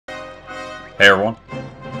Hey everyone,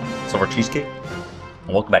 Silver Cheesecake,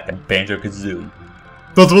 and welcome back to Banjo-Kazooie.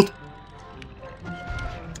 That's what?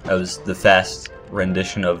 That was the fast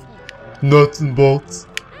rendition of Nuts and bolts.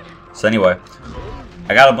 So anyway,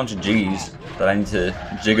 I got a bunch of jiggies that I need to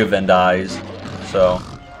Gigavendize, so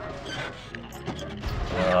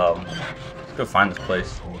let's go find this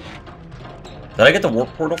place. Did I get the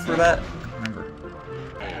warp portal for that? I don't remember.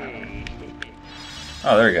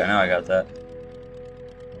 Oh, there we go, now I got that.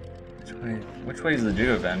 Which way is the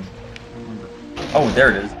Gigavend? Oh,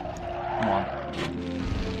 there it is. Come on.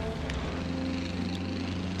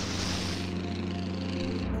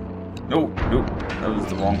 Nope, nope, that was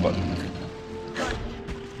the wrong button.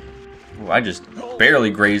 Ooh, I just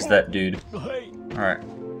barely grazed that dude. Alright,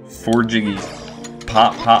 4 jiggies.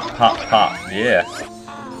 Pop, pop, pop, pop. Yeah.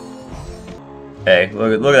 Hey,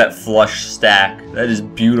 look at that flush stack. That is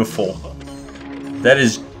beautiful. That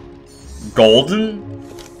is golden?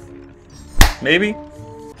 Maybe?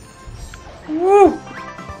 Woo!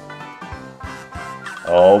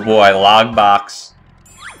 Oh boy, log box.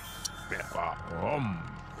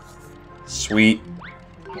 Sweet.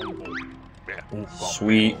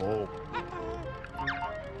 Sweet.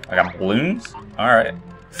 I got balloons? Alright.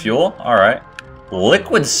 Fuel? Alright.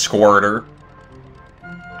 Liquid squirter.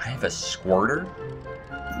 I have a squirter?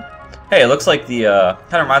 Hey, it looks like the,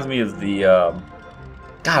 kinda reminds me of the,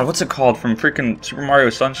 God, what's it called from freaking Super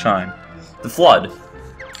Mario Sunshine? The Flood.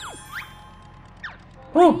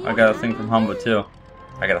 Woo! I got a thing from Humba, too.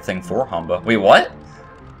 I got a thing for Humba. Wait, what?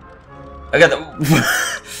 I got the...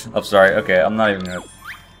 I'm sorry, okay, I'm not even gonna...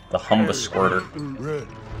 The Humba squirter.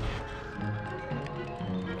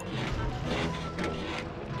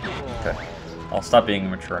 Okay. I'll stop being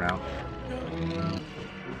immature now.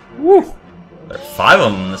 Woo! There are 5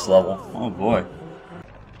 of them in this level. Oh boy.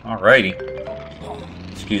 Alrighty.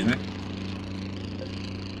 Excuse me.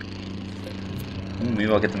 Ooh,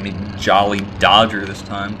 maybe I'll get to meet Jolly Dodger this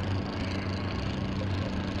time.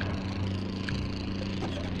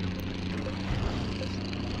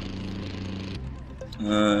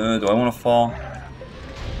 Do I want to fall?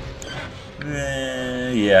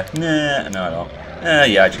 Yeah. Nah, no, I don't.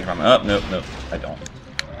 Yeah, I changed my mind. Oh, nope, nope, I don't.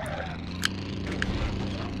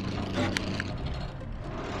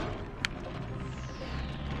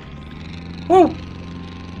 Woo!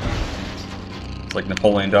 It's like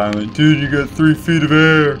Napoleon Dynamite. Dude, you got 3 feet of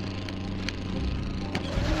air.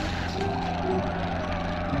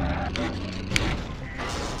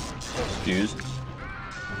 Excuse.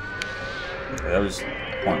 Okay, that was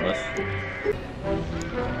pointless.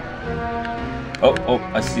 Oh,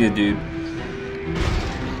 I see a dude.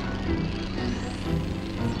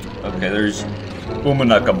 Okay, there's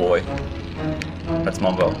Umanaka Boy. That's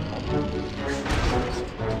Mumbo.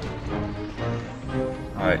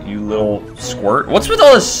 Alright, you little squirt. What's with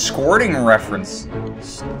all this squirting reference?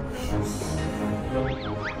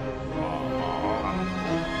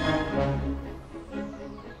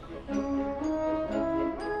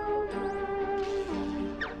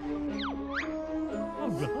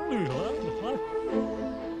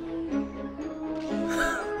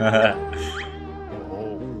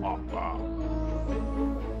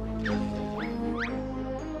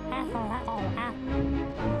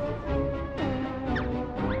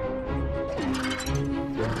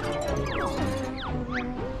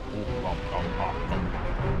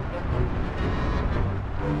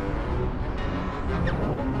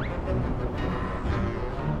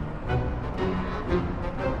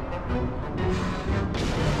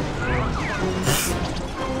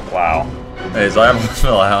 Wow. Hey, so I have to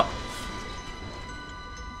fill out.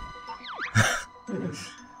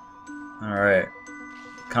 Alright.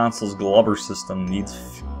 Console's glubber system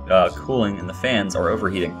needs cooling and the fans are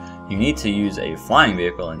overheating. You need to use a flying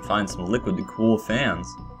vehicle and find some liquid to cool fans.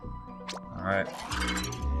 Alright.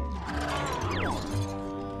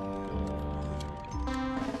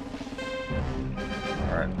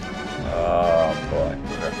 Alright. Oh boy.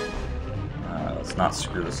 Okay. Let's not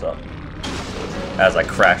screw this up. As I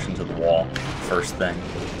crash into the wall. First thing.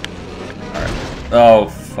 Alright. Oh,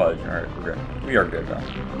 fudge. Alright, we're good. We are good, though.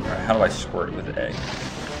 Alright, how do I squirt it with A?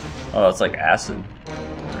 Oh, it's like acid.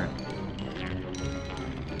 Alright.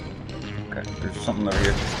 Okay, there's something over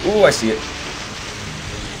here. Ooh, I see it.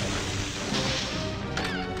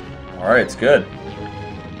 Alright, it's good.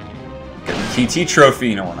 Getting the TT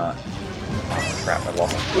trophy. No, we're not. Oh, crap, I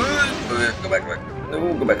lost it. Go back, go back.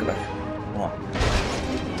 No, go back, go back. Hold on.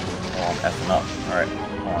 Oh, I'm effing up. Alright,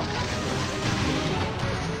 hold on.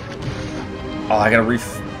 Oh, I gotta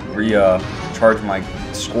recharge my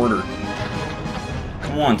squirter.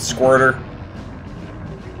 Come on, squirter.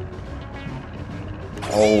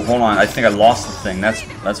 Oh, hold on. I think I lost the thing.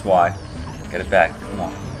 That's why. Get it back. Come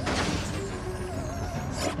on.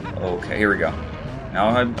 Okay, here we go. Now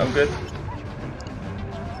I'm good.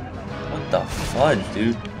 What the fudge,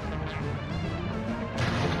 dude?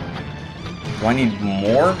 Do I need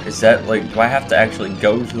more? Is that like, do I have to actually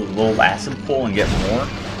go to the little acid pool and get more?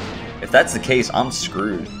 If that's the case, I'm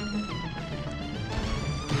screwed.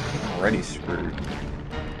 Already screwed.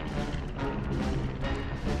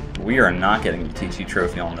 We are not getting the TT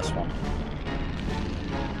trophy on this one.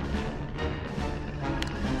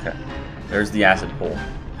 Okay, there's the acid pool.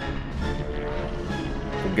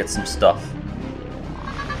 We'll get some stuff.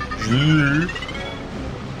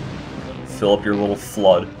 Fill up your little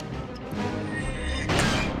flood.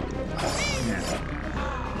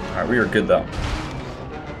 Alright, we are good though.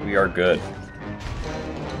 We are good.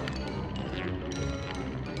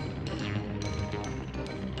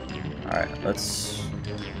 Alright, let's...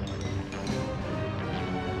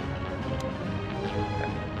 Okay.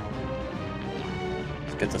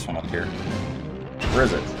 Let's get this one up here. Where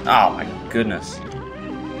is it? Oh my goodness.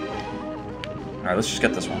 Alright, let's just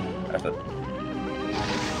get this one. F it.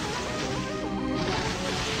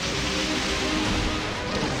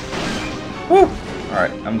 Woo!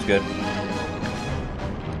 Alright, that one's good.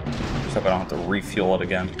 Just hope I don't have to refuel it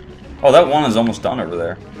again. Oh, that one is almost done over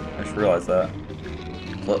there. I just realized that.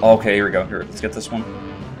 Okay, here we go. Here, let's get this one.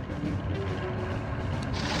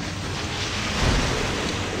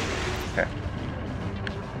 Okay.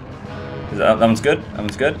 That one's good? That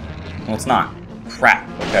one's good? Well, it's not. Crap.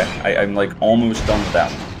 Okay, I'm like almost done with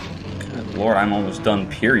that one. Good lord, I'm almost done,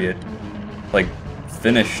 period. Like,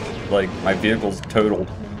 finished. Like, my vehicle's totaled.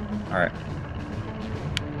 Alright.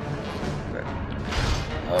 Okay.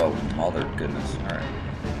 Oh, mother goodness. Alright.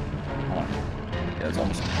 Hold on. Yeah, it's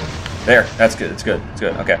almost... There! That's good, it's good, it's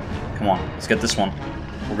good. Okay, come on. Let's get this one.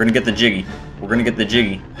 We're gonna get the jiggy. We're gonna get the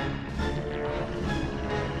jiggy.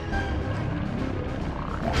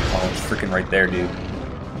 Oh, it's freaking right there, dude.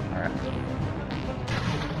 Alright.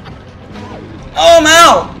 Oh, I'm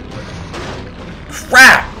out!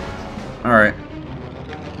 Crap! Alright.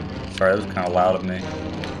 Sorry, that was kind of loud of me.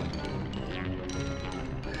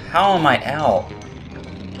 How am I out?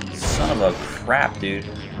 Son of a crap, dude.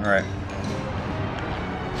 Alright.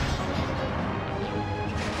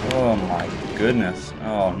 Oh my goodness.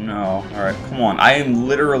 Oh no. Alright, come on. I am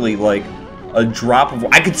literally like a drop of...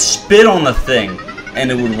 I could spit on the thing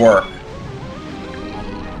and it would work.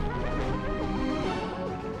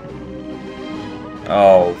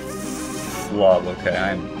 Oh, flub. Okay,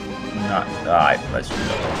 I'm not... I screwed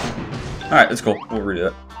up. Alright, that's cool. We'll redo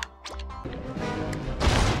it.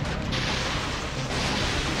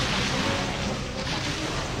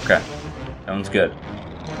 Okay, that one's good.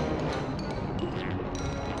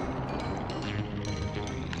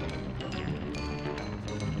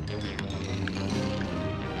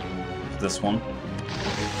 This one.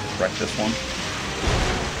 Wreck this one.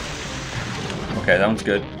 Okay, that one's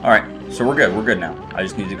good. Alright, so we're good. We're good now. I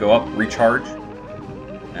just need to go up, recharge,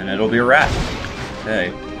 and it'll be a wrap.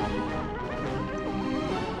 Okay.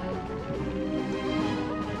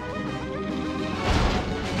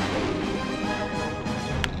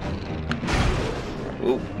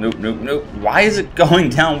 Oop, nope, nope, nope. Why is it going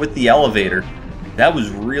down with the elevator? That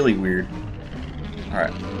was really weird.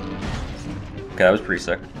 Alright. Okay, that was pretty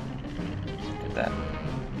sick. Get that.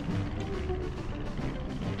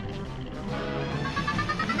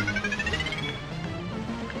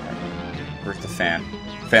 Where's the fan?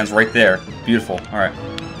 The fan's right there. Beautiful. Alright.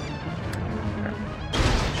 Okay.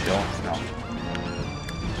 Chill. No.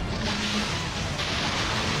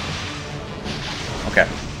 Okay,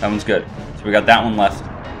 that one's good. So we got that one left.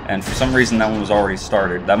 And for some reason that one was already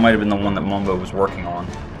started. That might have been the one that Mumbo was working on.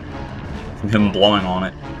 From him blowing on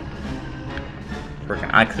it. Frickin',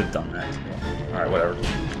 I could have done that. Alright, whatever.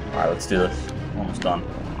 Alright, let's do this. Almost done.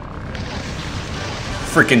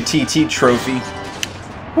 Frickin' TT trophy.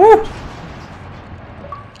 Woo!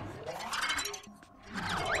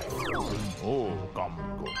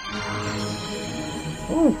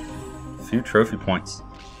 Ooh, a few trophy points.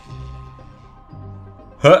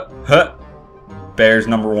 Huh, huh. Bears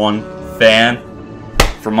 #1 fan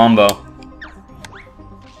for Mumbo.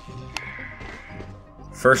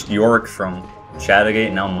 First Yorick from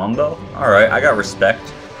Chattagate, now Mumbo. Alright, I got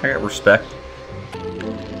respect. I got respect.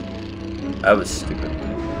 That was stupid.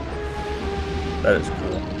 That is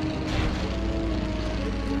cool.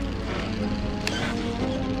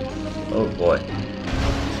 Oh boy.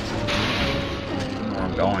 Where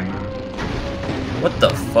I'm going. What the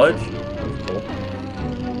fudge? That was cool.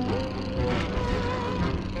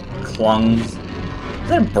 Clungs. Is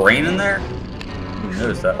that a brain in there? I didn't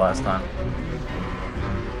notice that last time.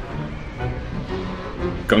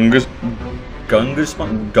 Gungus. Gunga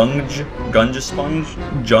sponge? Gunga sponge?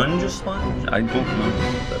 Junga sponge? I don't know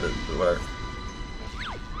what that is, but whatever.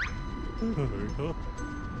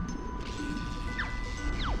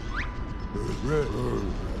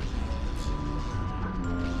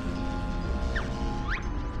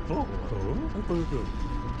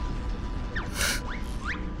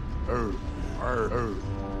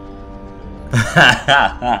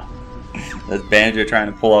 That's Banjo trying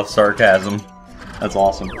to pull off sarcasm. That's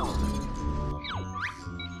awesome.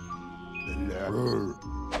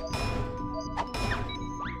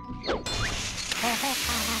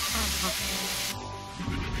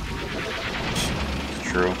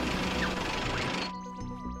 It's true.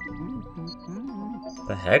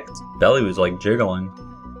 The heck? Its belly was like jiggling.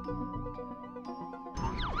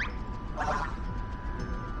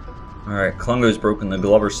 Alright, Klungo's broken the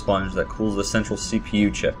Glover sponge that cools the central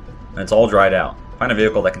CPU chip, and it's all dried out. Find a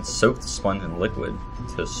vehicle that can soak the sponge in liquid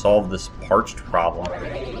to solve this parched problem.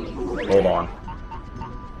 Hold on.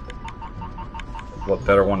 What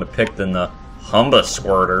better one to pick than the Humba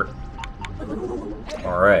Squirter?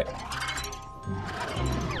 Alright.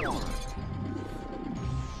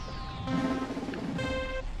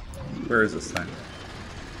 Where is this thing?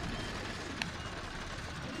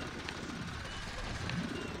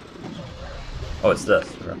 Oh, it's this.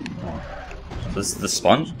 Okay. This is the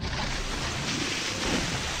sponge?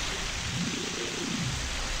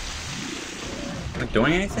 Am I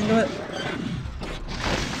doing anything to it?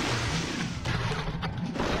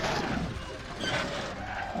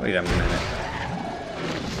 Wait a minute.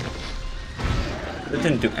 It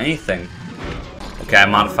didn't do anything. Okay, I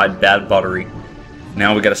modified bad buttery.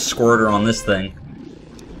 Now we got a squirter on this thing.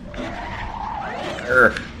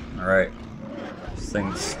 Alright. This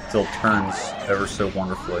thing still turns ever so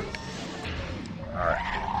wonderfully. Alright.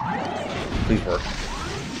 Please work.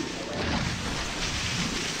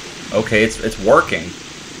 Okay, it's working.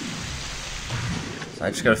 So I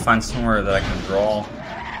just gotta find somewhere that I can draw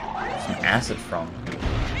some acid from.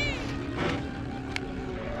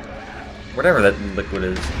 Whatever that liquid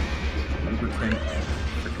is.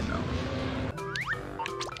 Freaking no.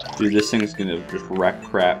 Dude, this thing's gonna just wreck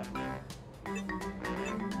crap.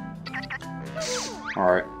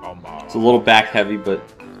 Alright. It's a little back heavy, but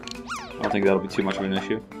I don't think that'll be too much of an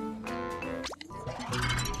issue.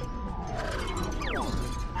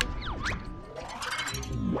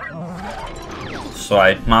 So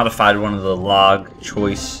I modified one of the log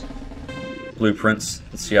choice blueprints.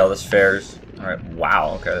 Let's see how this fares. Alright,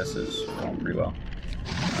 wow, okay, this is going pretty well.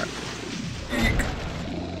 Alright.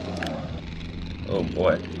 Oh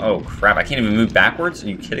boy. Oh crap, I can't even move backwards? Are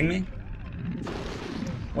you kidding me?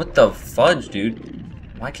 What the fudge, dude?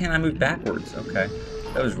 Why can't I move backwards? Okay.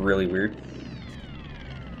 That was really weird.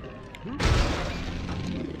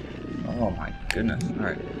 Oh my goodness.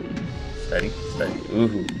 Alright. Steady, steady.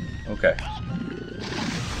 Ooh. Okay.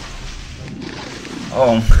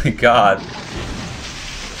 Oh my god.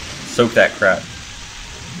 Soak that crap.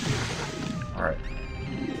 Alright.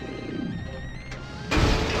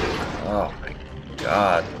 Oh my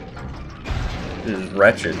god. This is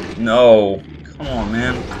wretched. No. Come on,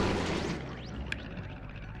 man.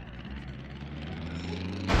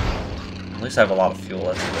 At least I have a lot of fuel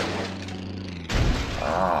left of it.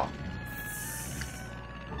 Ah.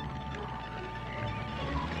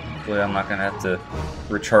 Hopefully I'm not gonna have to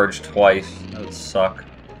recharge twice. That would suck.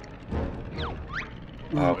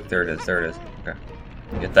 Oh, there it is, there it is. Okay.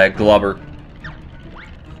 Get that glubber.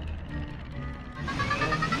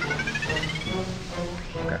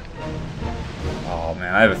 Okay. Oh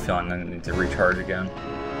man, I have a feeling I need to recharge again.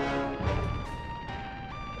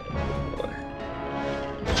 Oh, boy.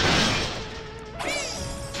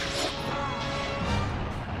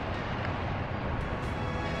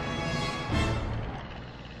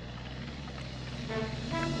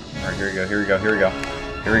 Alright, here we go, here we go, here we go.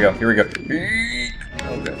 Here we go, here we go.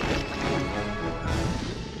 Okay.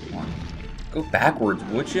 Come on. Go backwards,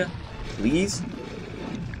 would you? Please?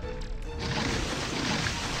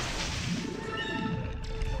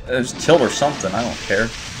 Just tilt or something, I don't care.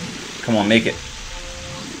 Come on, make it.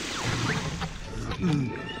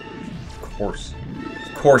 Of course.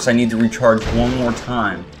 Of course, I need to recharge one more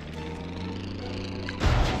time.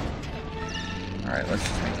 Alright, let's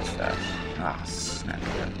just make this fast. Ah, snap.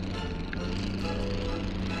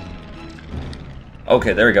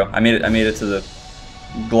 Okay, there we go. I made it to the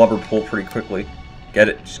glubber pool pretty quickly. Get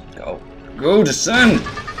it. Just go. Go, descend!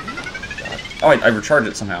 God. Oh, I recharged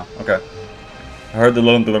it somehow. Okay. I heard the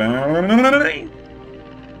low. Oh,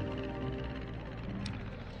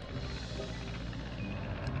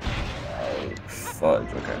 fudge.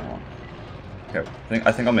 Okay, hold on. Okay,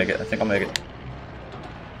 I think I'll make it. I think I'll make it.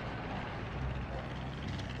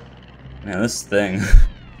 Man, this thing.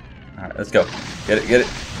 Alright, let's go. Get it, get it.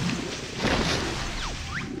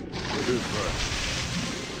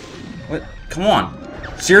 What? Come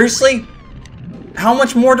on. Seriously? How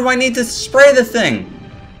much more do I need to spray the thing?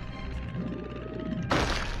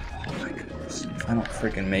 Oh my goodness. If I don't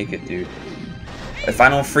freaking make it, dude. If I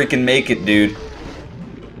don't freaking make it, dude.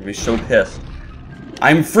 I'll be so pissed.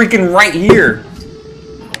 I'm freaking right here.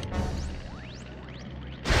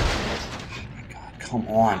 Oh my god, come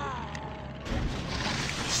on.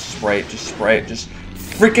 Just spray it, just spray it, just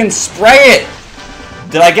freaking spray it!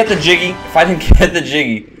 Did I get the jiggy? If I didn't get the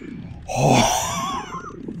jiggy. Oh,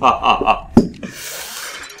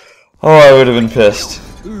 I would have been pissed.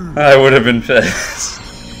 I would have been pissed.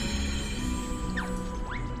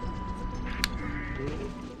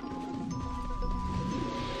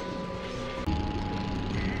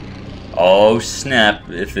 Oh snap,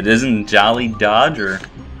 if it isn't Jolly Dodger.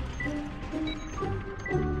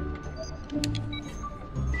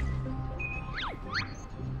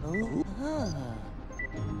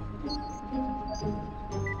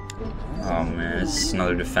 Oh man, this is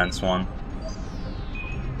another defense one.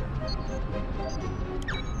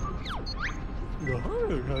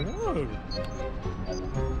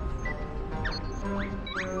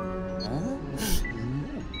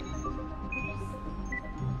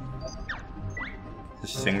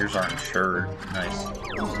 His fingers aren't sure. Nice.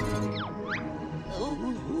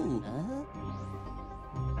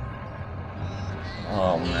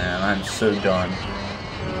 Oh man, I'm so done.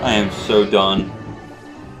 I am so done.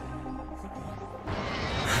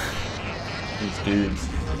 These dudes.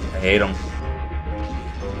 I hate them.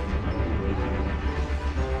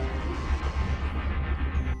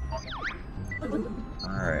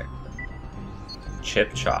 Alright.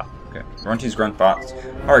 Chip chop. Okay. Grunty's grunt bots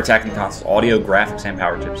are attacking consoles, audio, graphics, and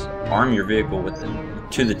power chips. Arm your vehicle with them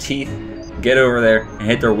to the teeth. Get over there and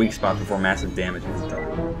hit their weak spots before massive damage is done.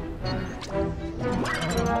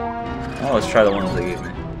 Oh, let's try the ones they gave me.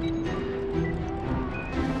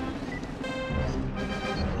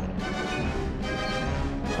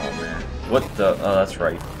 Oh man. What the? Oh, that's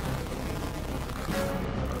right.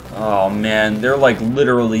 Oh man, they're like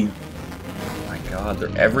literally. Oh my god,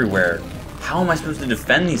 they're everywhere. How am I supposed to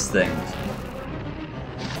defend these things?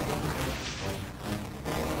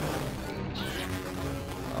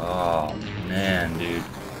 Oh man, dude.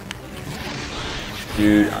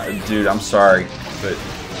 Dude, I'm sorry, but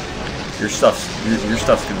your stuff's gonna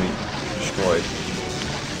be destroyed.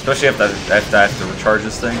 Especially if I have to recharge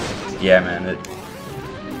this thing. Yeah, man.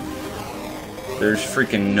 There's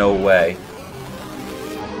freaking no way.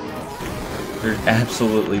 There's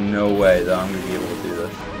absolutely no way that I'm gonna be able to do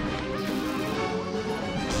this.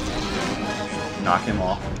 Knock him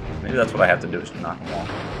off. Maybe that's what I have to do, is knock him off.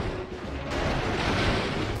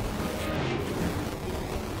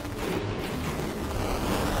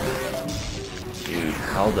 Dude,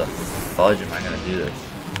 how the fudge am I gonna do this?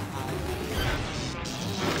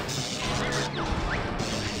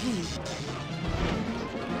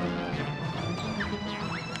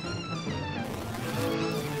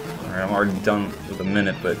 Alright, I'm already done with a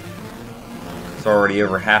minute, but it's already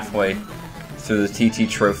over halfway through the TT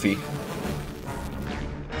trophy.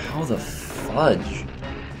 How the fudge?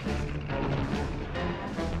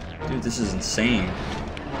 Dude, this is insane.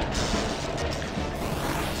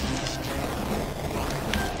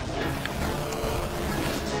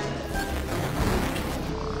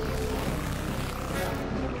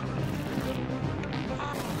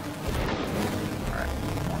 Alright,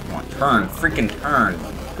 come on, turn, freaking turn.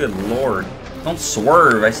 Good lord. Don't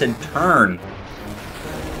swerve, I said turn.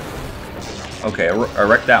 Okay, I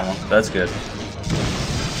wrecked that one. That's good.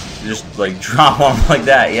 Just like drop on like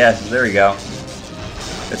that. Yes, there we go.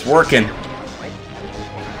 It's working.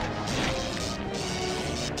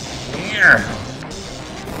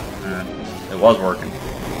 It was working.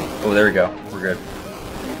 Oh, there we go. We're good.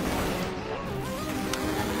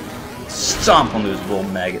 Stomp on those little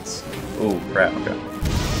maggots. Oh, crap. Okay.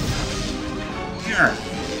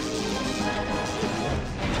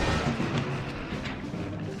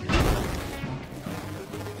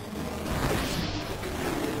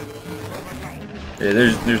 Yeah,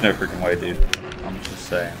 there's no freaking way, dude. I'm just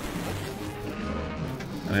saying.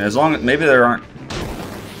 I mean, as long as maybe there aren't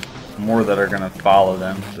more that are gonna follow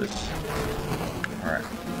them, but all right,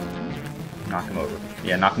 knock him over.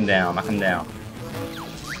 Yeah, knock him down. Knock him down.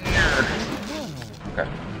 Okay,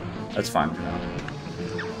 that's fine for now.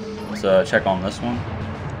 Let's check on this one.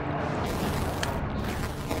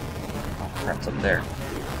 Oh crap, it's up there.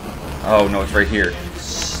 Oh no, it's right here.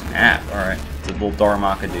 Snap. All right, the little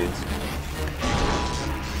Darmaka dudes.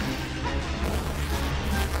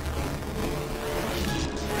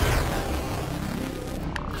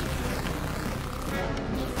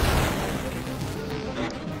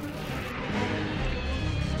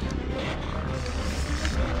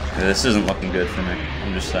 This isn't looking good for me.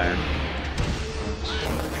 I'm just saying.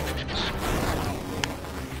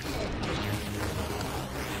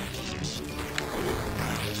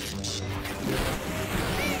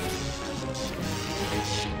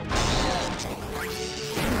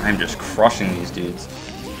 I'm just crushing these dudes.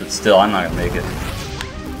 But still, I'm not gonna make it.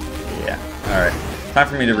 Yeah. Alright. Time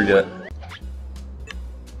for me to redo it.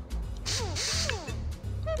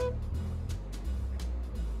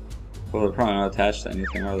 Well, they're probably not attached to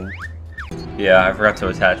anything, are they? Yeah, I forgot to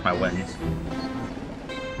attach my wings.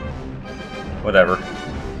 Whatever.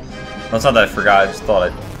 Well, it's not that I forgot, I just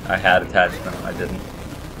thought I had attached them and I didn't.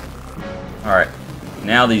 Alright.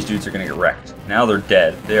 Now these dudes are gonna get wrecked. Now they're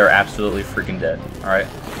dead. They are absolutely freaking dead. Alright.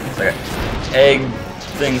 It's like an egg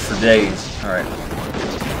thing for days. Alright.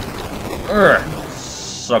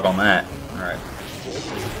 Suck on that. Alright.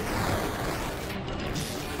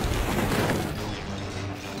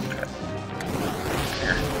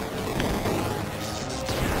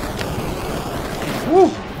 Woo!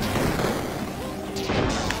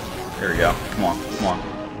 There we go. Come on, come on.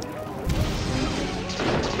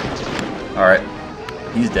 Alright.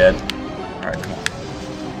 He's dead. Alright, come on.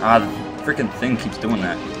 Ah, the freaking thing keeps doing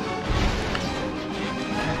that.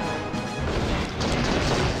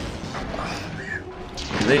 Oh, man.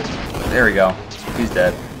 There we go. He's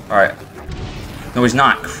dead. Alright. No, he's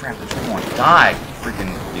not. Crap, I just want to die.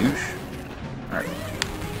 Freaking douche. Alright.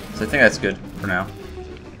 So I think that's good for now.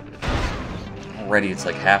 Already it's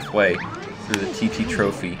like halfway through the TP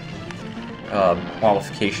trophy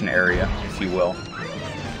qualification area, if you will.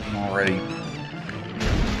 I'm already...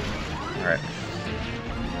 Alright.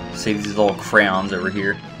 Save these little crayons over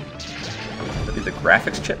here. Look at the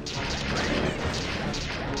graphics chip.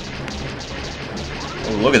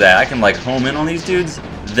 Oh, look at that. I can like home in on these dudes.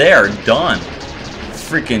 They are done.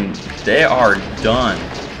 Freaking, they are done.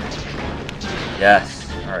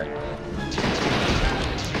 Yes. Alright.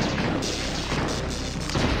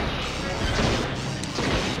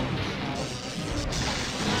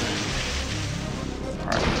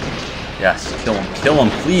 Yes, kill him. Kill him.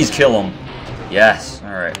 Please kill him. Yes.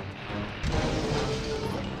 Alright.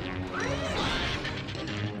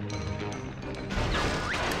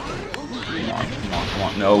 Come on, come on, come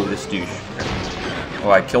on. No, this douche.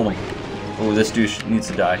 Oh, I killed him. Oh, this douche needs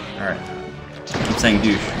to die. Alright. I keep saying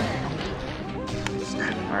douche.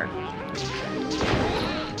 Alright.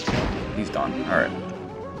 He's done. Alright.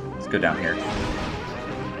 Let's go down here.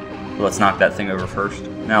 Well, let's knock that thing over first.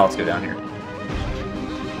 Now let's go down here.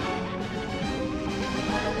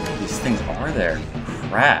 These things are there.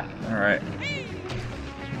 Crap. Alright.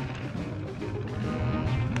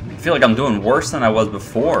 I feel like I'm doing worse than I was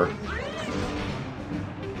before.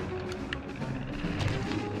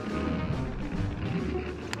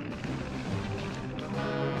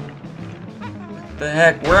 What the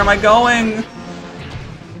heck? Where am I going?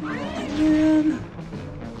 Oh, man.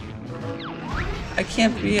 I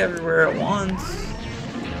can't be everywhere at once.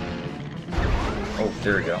 Oh,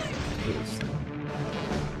 there we go.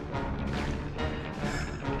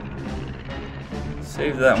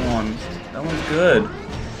 Save that one. That one's good.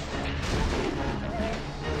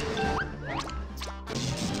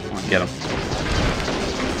 Come on, get him.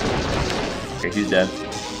 Okay, he's dead.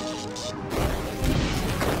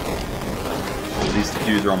 Oh, these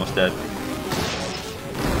dudes are almost dead.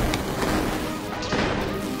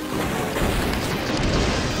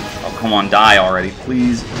 Oh, come on, die already,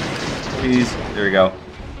 please. Please. There we go.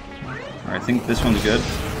 Alright, I think this one's good.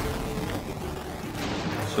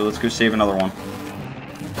 So let's go save another one.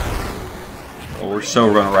 Oh, we're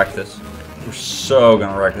so gonna wreck this. We're so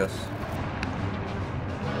gonna wreck this.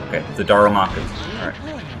 Okay, the Darumakas. Alright.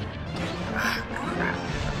 Ah, crap.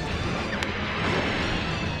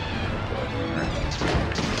 Alright.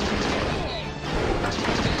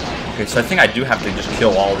 Okay, so I think I do have to just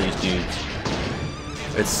kill all these dudes.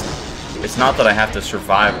 It's not that I have to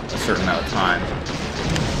survive a certain amount of time. I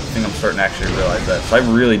think I'm starting to actually realize that. So I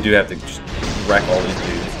really do have to just wreck all these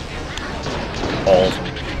dudes. All of them.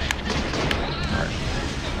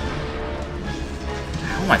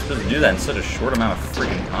 How am I supposed to do that in such a short amount of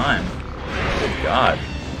freaking time? Good God.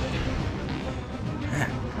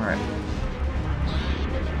 Man, alright.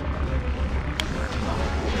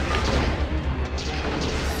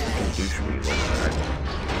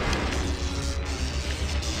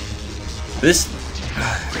 This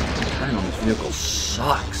turning on this vehicle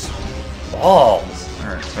sucks. Balls.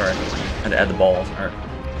 Alright, sorry. I had to add the balls. Alright. I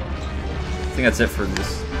think that's it for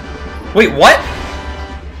this. Wait, what?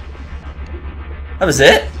 That was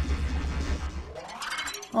it?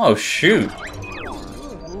 Oh, shoot.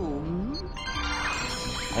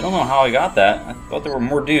 I don't know how I got that. I thought there were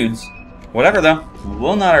more dudes. Whatever though,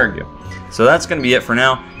 we'll not argue. So that's going to be it for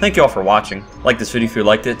now. Thank you all for watching. Like this video if you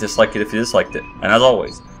liked it, dislike it if you disliked it. And as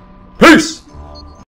always, peace!